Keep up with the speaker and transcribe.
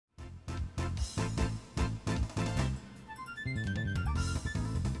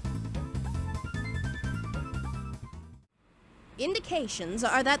Indications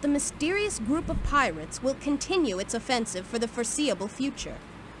are that the mysterious group of pirates will continue its offensive for the foreseeable future.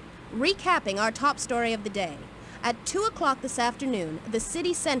 Recapping our top story of the day, at 2 o'clock this afternoon, the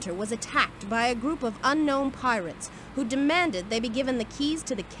city center was attacked by a group of unknown pirates who demanded they be given the keys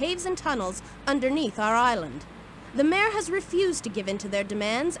to the caves and tunnels underneath our island. The mayor has refused to give in to their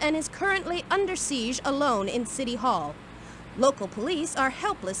demands and is currently under siege alone in City Hall. Local police are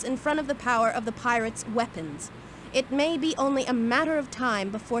helpless in front of the power of the pirates' weapons. It may be only a matter of time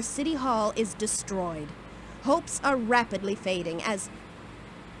before City Hall is destroyed. Hopes are rapidly fading as...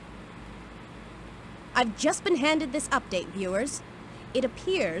 I've just been handed this update, viewers. It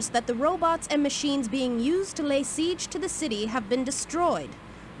appears that the robots and machines being used to lay siege to the city have been destroyed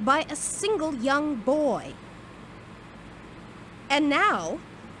by a single young boy. And now,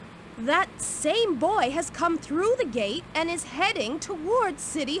 that same boy has come through the gate and is heading towards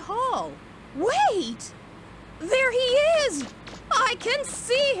City Hall. Wait! There he is! I can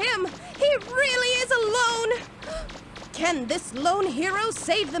see him! He really is alone! Can this lone hero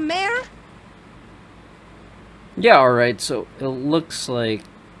save the mayor? Yeah, alright, so it looks like...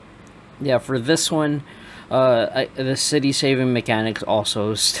 Yeah, for this one, the city saving mechanics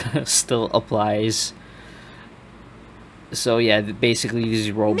also still applies. So yeah, basically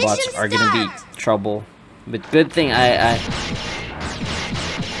these robots are gonna be trouble. But good thing I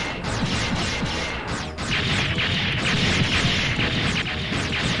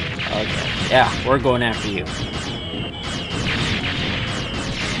Okay, yeah, we're going after you.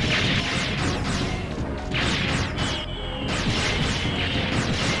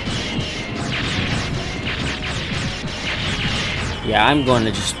 Yeah, I'm going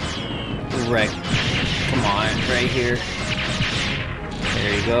to just wreck. Come on, right here.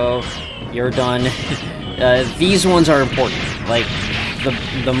 There you go. You're done. These ones are important. Like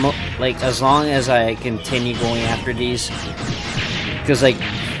like as long as I continue going after these, because like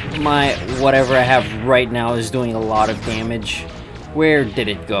my whatever I have right now is doing a lot of damage. Where did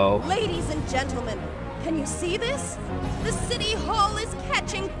it go? Ladies and gentlemen, can you see this? The city hall is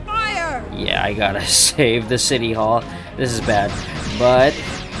catching fire! Yeah, I gotta save the city hall. This is bad. But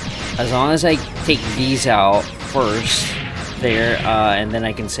as long as I take these out first, there, and then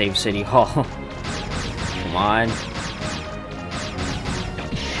I can save City Hall. Come on.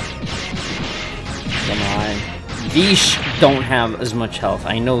 Come on. These don't have as much health.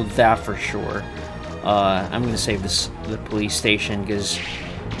 I know that for sure. I'm gonna save the police station because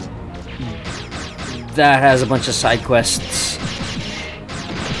that has a bunch of side quests.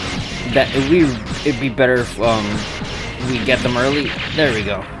 That it'd be better if we get them early. There we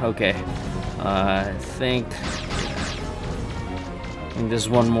go. Okay. I think there's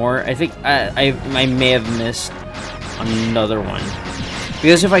one more. I think I may have missed another one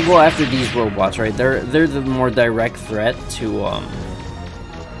because if I go after these robots, right, they're the more direct threat to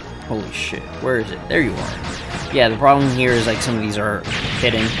holy shit, where is it? There you are. Yeah, the problem here is like some of these are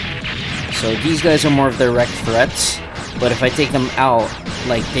hitting, so these guys are more of direct threats. But if I take them out,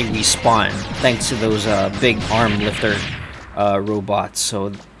 like they respawn thanks to those big arm lifter robots.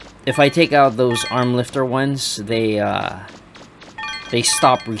 So if I take out those arm lifter ones, they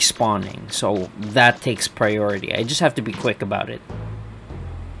stop respawning. So that takes priority. I just have to be quick about it.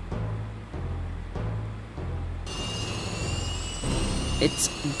 It's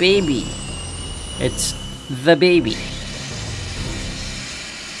baby. It's the baby.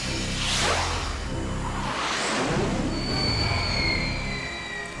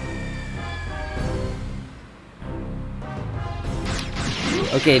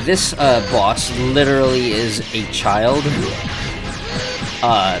 Okay, this boss literally is a child,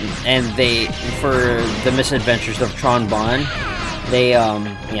 and they, for the misadventures of Tron Bonne, they,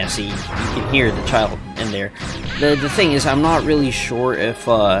 yeah, see, you can hear the child in there. The thing is, I'm not really sure if,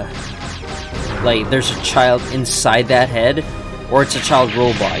 like, there's a child inside that head, or it's a child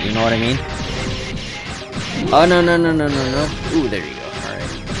robot, you know what I mean? Oh, no. Ooh, there you go, alright.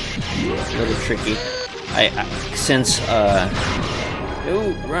 A little tricky. Since,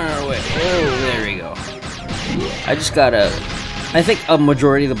 ooh, run away. Oh, there we go. I just gotta... I think a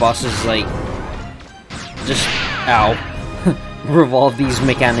majority of the bosses, like... Just... Ow. Revolve these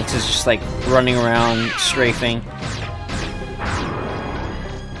mechanics is just, like, running around, strafing.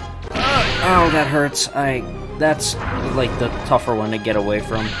 Oh, that hurts. That's, like, the tougher one to get away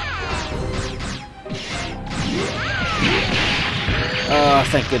from. Oh,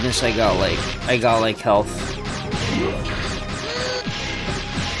 thank goodness I got, like, health.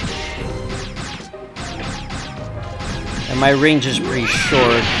 And my range is pretty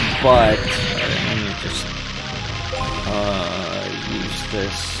short, but let me just use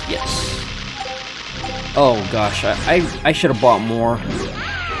this. Yes. Oh gosh, I should have bought more.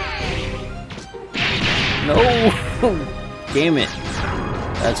 No! Damn it.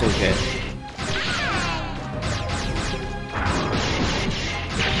 That's okay.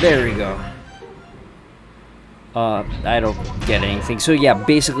 There we go. I don't get anything. So yeah,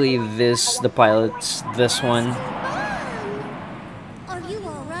 basically the pilot's this one. Are you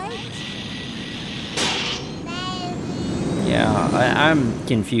alright? Yeah, I'm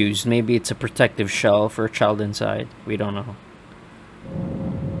confused. Maybe it's a protective shell for a child inside. We don't know.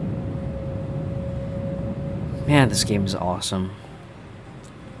 Man, this game is awesome.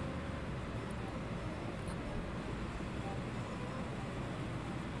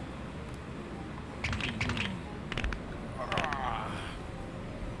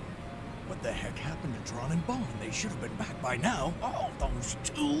 What the heck happened to Tron and Bond? They should have been back by now. Oh, those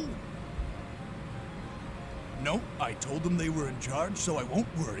two. No, I told them they were in charge, so I won't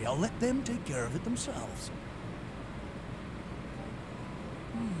worry. I'll let them take care of it themselves.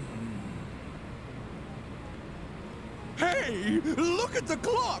 Hey, look at the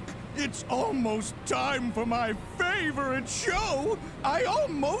clock! It's almost time for my favorite show! I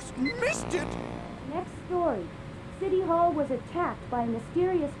almost missed it! Next story. City Hall was attacked by a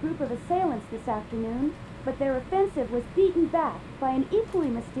mysterious group of assailants this afternoon, but their offensive was beaten back by an equally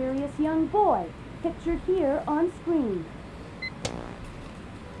mysterious young boy, pictured here on screen.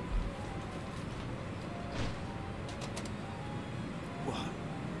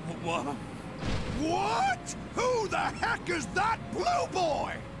 What? What? Who the heck is that blue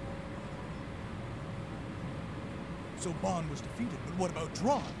boy? So Bond was defeated, but what about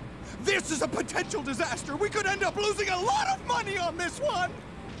Tron? This is a potential disaster! We could end up losing a lot of money on this one!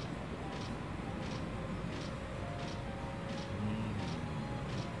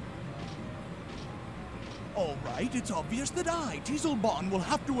 Alright, it's obvious that I, Teasel Bond, will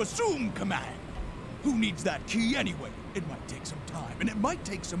have to assume command. Who needs that key anyway? It might take some time, and it might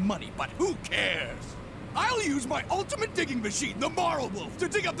take some money, but who cares? I'll use my ultimate digging machine, the Moral Wolf, to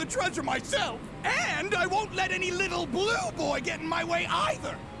dig up the treasure myself! And I won't let any little blue boy get in my way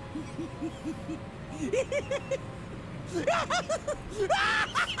either!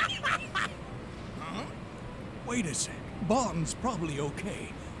 Huh? Wait a sec. Bond's probably okay,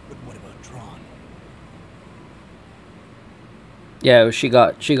 but what about Tron? Yeah, she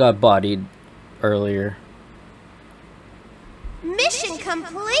got bodied earlier. Mission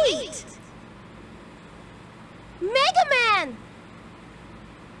complete! Mega Man!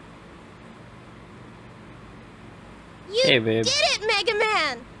 You Hey, babe. did it, Mega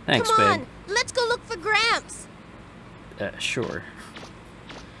Man! Thanks, Come on, babe. let's go look for Gramps. Sure.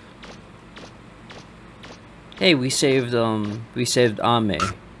 Hey, we saved Ame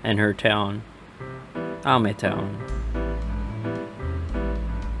and her town. Ame Town.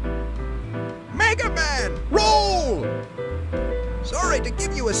 Mega Man, roll! Sorry to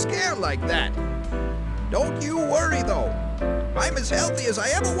give you a scare like that. Don't you worry, though. I'm as healthy as I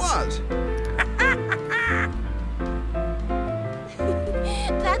ever was.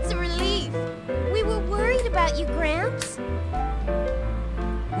 That's a relief. We were worried about you, Gramps.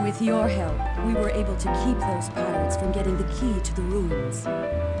 With your help, we were able to keep those pirates from getting the key to the ruins.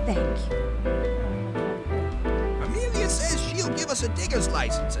 Thank you. Amelia says she'll give us a digger's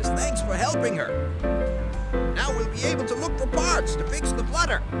license as thanks for helping her. Now we'll be able to look for parts to fix the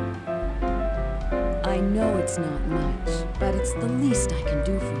flutter. I know it's not much, but it's the least I can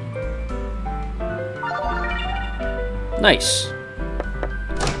do for you. Nice.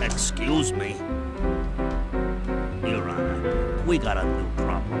 Excuse me. Your Honor, we got a new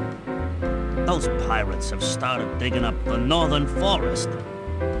problem. Those pirates have started digging up the northern forest.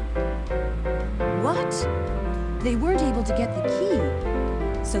 What? They weren't able to get the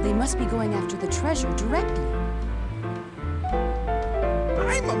key, so they must be going after the treasure directly.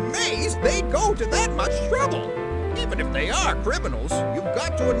 I'm amazed they'd go to that much trouble. Even if they are criminals, you've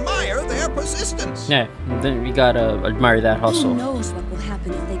got to admire their persistence. Yeah, then we gotta admire that hustle. Who knows what will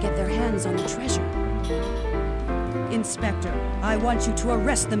happen if they get their hands on the treasure? Inspector, I want you to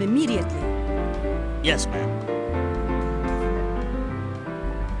arrest them immediately. Yes, ma'am.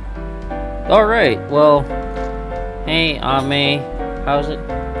 Alright, well, hey, Ame, how's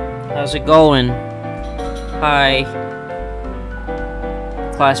it going? Hi.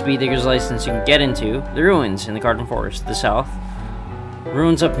 Class B digger's license you can get into the ruins in the Garden Forest to the south.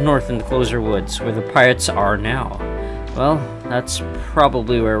 Ruins up north in the Closer Woods, where the pirates are now. Well, that's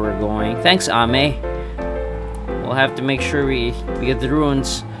probably where we're going. Thanks, Ame. We'll have to make sure we get the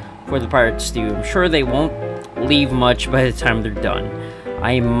ruins for the pirates too. I'm sure they won't leave much by the time they're done.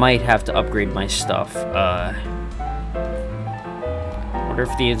 I might have to upgrade my stuff. Wonder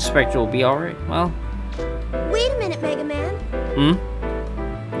if the inspector will be alright. Well. Wait a minute, Mega Man.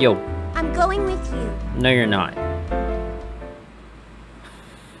 Yo. I'm going with you. No, you're not.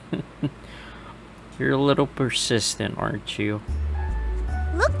 You're a little persistent, aren't you?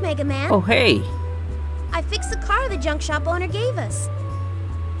 Look, Mega Man. Oh, hey. I fixed the car the junk shop owner gave us.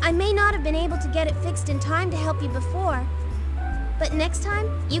 I may not have been able to get it fixed in time to help you before, but next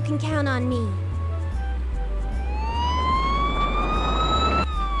time, you can count on me.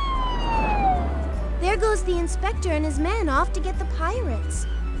 There goes the inspector and his men off to get the pirates.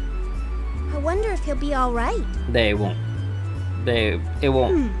 I wonder if he'll be all right. They won't. It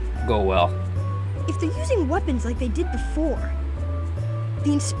won't go well. If they're using weapons like they did before,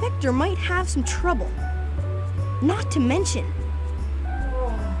 the inspector might have some trouble. Not to mention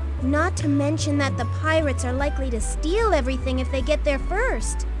that the pirates are likely to steal everything if they get there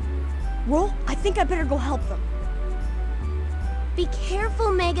first. Well, I think I better go help them. Be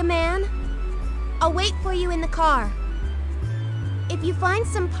careful, Mega Man. I'll wait for you in the car. If you find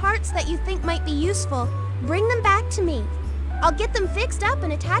some parts that you think might be useful, bring them back to me. I'll get them fixed up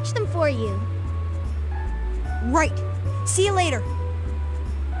and attach them for you. Right. See you later.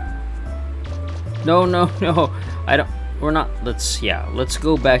 No. I don't. We're not. Let's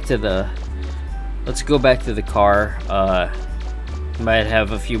go back to the. Let's go back to the car. Might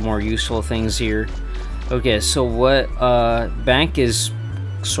have a few more useful things here. Okay, so what? Bank is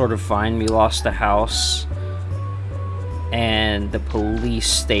sort of fine. We lost the house and the police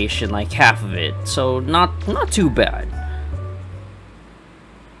station, like half of it. So not too bad.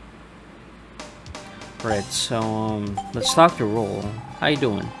 Right. So let's talk to Roll. How you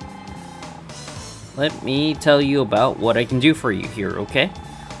doing? Let me tell you about what I can do for you here, okay?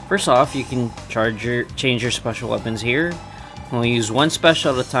 First off, you can change your special weapons here. We'll use one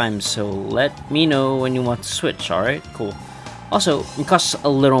special at a time, so let me know when you want to switch, alright? Cool. Also, it costs a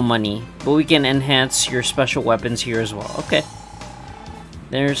little money, but we can enhance your special weapons here as well, okay?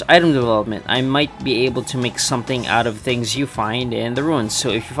 There's item development. I might be able to make something out of things you find in the ruins, so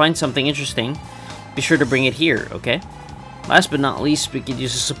if you find something interesting, be sure to bring it here, okay? Last but not least, we could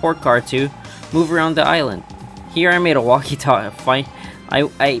use a support car to move around the island. Here I made a walkie-talkie.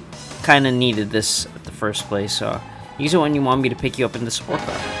 I kind of needed this at the first place, so use it when you want me to pick you up in the support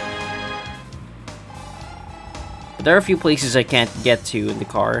car. But there are a few places I can't get to in the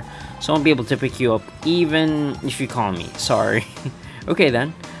car, so I won't be able to pick you up even if you call me. Sorry. Okay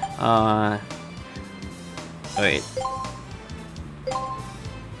then. Wait.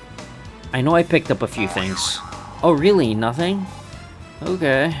 I know I picked up a few things. Oh really? Nothing?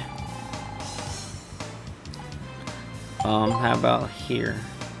 Okay. How about here?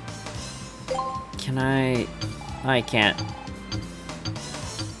 Can I can't.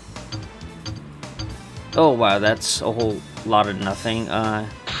 Oh wow, that's a whole lot of nothing.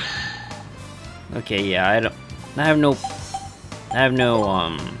 Okay, yeah, I have no,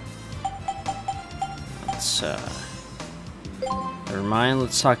 let's, never mind,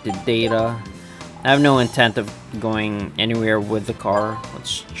 let's talk to Data. I have no intent of going anywhere with the car.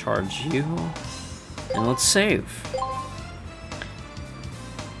 Let's charge you, and let's save.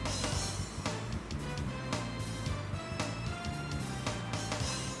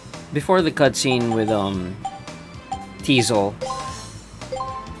 Before the cutscene with Teasel,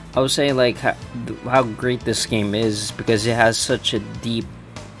 I was saying like how great this game is because it has such a deep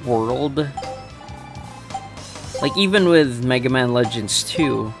world. Like even with Mega Man Legends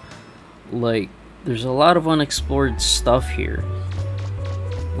 2, like there's a lot of unexplored stuff here.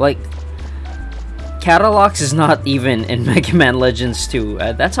 Like Catalox is not even in Mega Man Legends 2.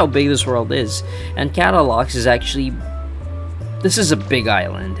 That's how big this world is, and Catalox is actually, this is a big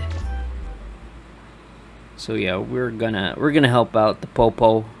island. So yeah, we're gonna help out the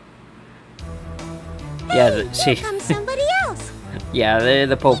Popo. Hey, Yeah, see. Here comes somebody else. Yeah,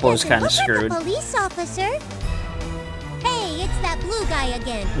 the Popo's kind of screwed. Like a police officer. Hey, it's that blue guy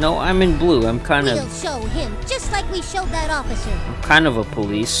again. No, I'm in blue. I'm kind We'll of. show him, just like we showed that officer. I'm kind of a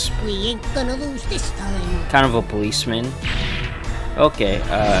police. We ain't gonna lose this time. Kind of a policeman. Okay.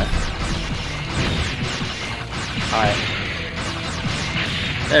 Alright.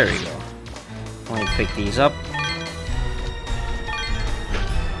 There we go. Let me pick these up.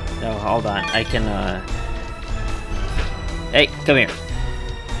 No, hold on. I can, Hey, come here.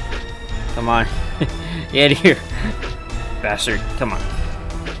 Come on. Get here. Bastard, come on.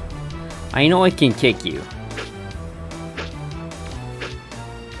 I know I can kick you.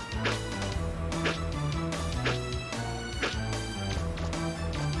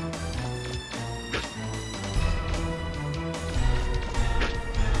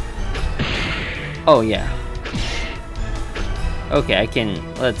 Oh, yeah. Okay, I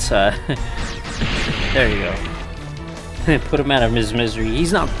can, let's, there you go. Put him out of his misery.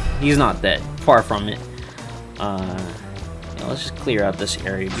 He's not dead. Far from it. Let's just clear out this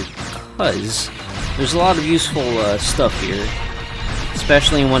area because there's a lot of useful stuff here,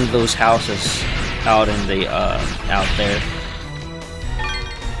 especially in one of those houses out in the out there.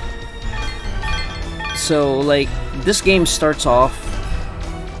 So like this game starts off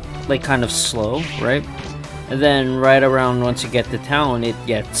like kind of slow, right? And then right around once you get to town, it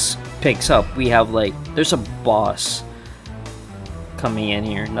picks up. We have like there's a boss coming in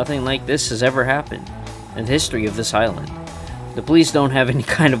here. Nothing like this has ever happened in the history of this island. The police don't have any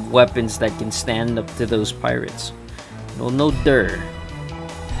kind of weapons that can stand up to those pirates. No dir.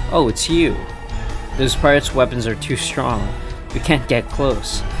 Oh, it's you. Those pirates' weapons are too strong. We can't get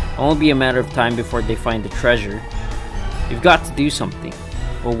close. It won't be a matter of time before they find the treasure. You've got to do something.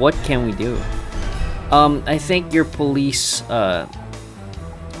 Well, what can we do? I think your police,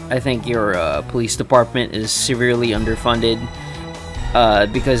 police department is severely underfunded.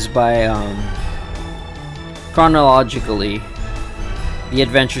 Because by, chronologically, the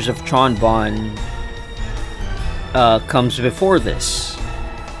Adventures of Tron Bonne comes before this,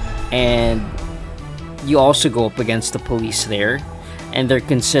 and you also go up against the police there, and they're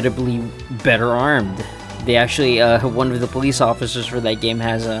considerably better armed. They actually, one of the police officers for that game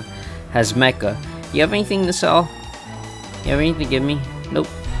has mecha. You have anything to sell? You have anything to give me? Nope.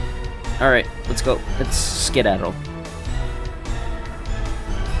 All right, let's go. Let's skedaddle.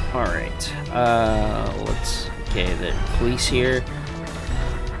 All right. Okay, the police here.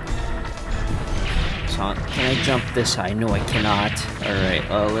 So, can I jump this high? No, I cannot. Alright,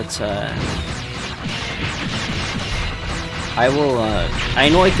 let's, I will, I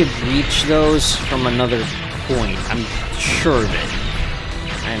know I could reach those from another point. I'm sure of it.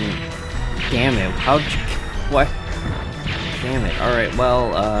 And, damn it, how'd you, what? Damn it, alright,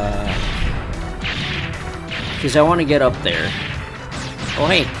 well, because I want to get up there. Oh,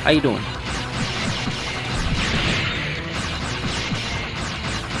 hey, how you doing?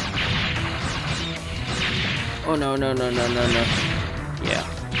 Oh, no. Yeah.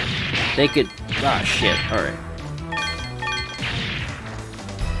 They could... Ah, shit. Alright.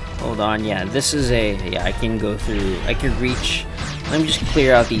 Hold on. Yeah, this is a... Yeah, I can go through... I can reach... Let me just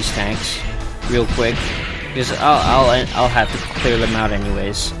clear out these tanks real quick. Because I'll have to clear them out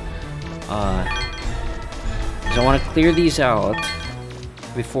anyways. Because I want to clear these out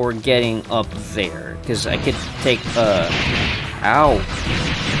before getting up there. Because I could take... Ow!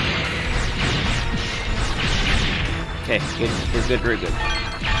 Okay, good, we're good.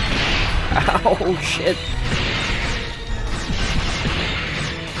 Ow, shit.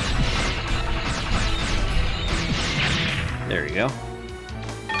 There we go.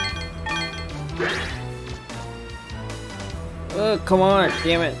 Oh, come on,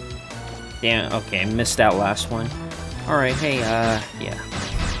 damn it. Damn, okay, missed that last one. Alright, hey, yeah.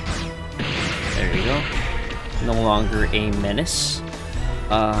 There you go. No longer a menace.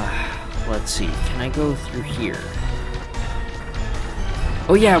 Let's see, can I go through here?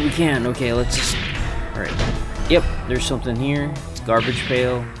 Oh yeah, we can. Okay, let's just... Alright. Yep, there's something here. It's a garbage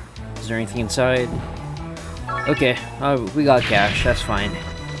pail. Is there anything inside? Okay, we got cash. That's fine.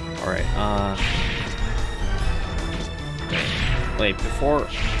 Alright, wait, before...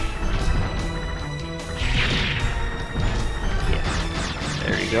 Yeah.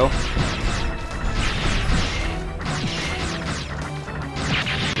 There you go.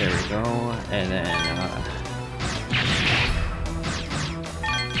 There we go. And then,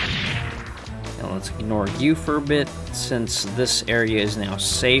 let's ignore you for a bit, since this area is now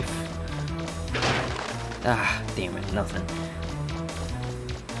safe. Ah, damn it, nothing.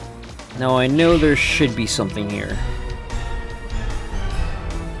 Now I know there should be something here.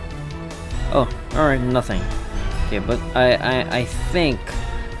 Oh, alright, nothing. Okay, but I think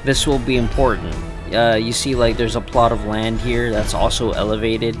this will be important. You see, like, there's a plot of land here that's also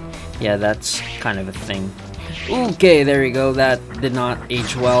elevated. Yeah, that's kind of a thing. Okay, there you go. That did not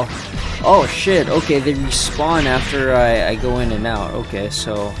age well. Oh shit, okay, they respawn after I go in and out. Okay,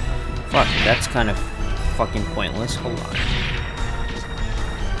 so... Fuck, that's kind of fucking pointless. Hold on.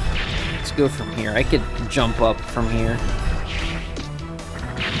 Let's go from here. I could jump up from here.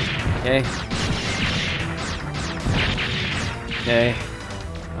 Okay. Okay.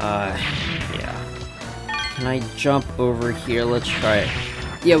 Yeah. Can I jump over here? Let's try it.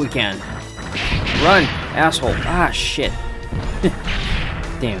 Yeah, we can. Run, asshole. Ah, shit.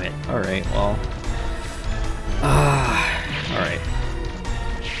 Damn it. Alright, well. Alright.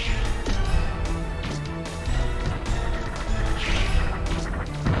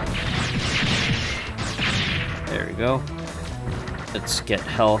 There we go. Let's get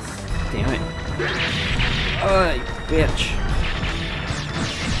health. Damn it. Bitch.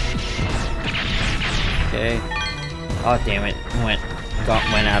 Okay. Oh, damn it. Went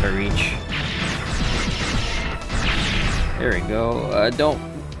out of reach. There we go. Don't.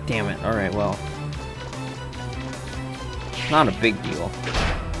 Damn it. Alright, well. Not a big deal.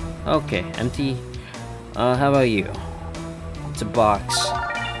 Okay, empty. How about you? It's a box.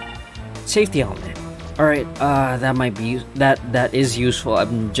 Safety helmet. Alright, that might be that is useful.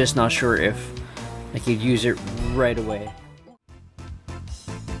 I'm just not sure if I could use it right away.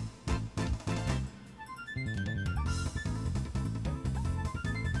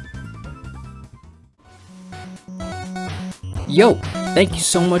 Yo, thank you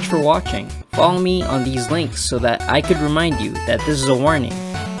so much for watching. Follow me on these links so that I could remind you that this is a warning,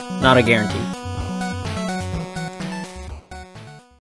 not a guarantee.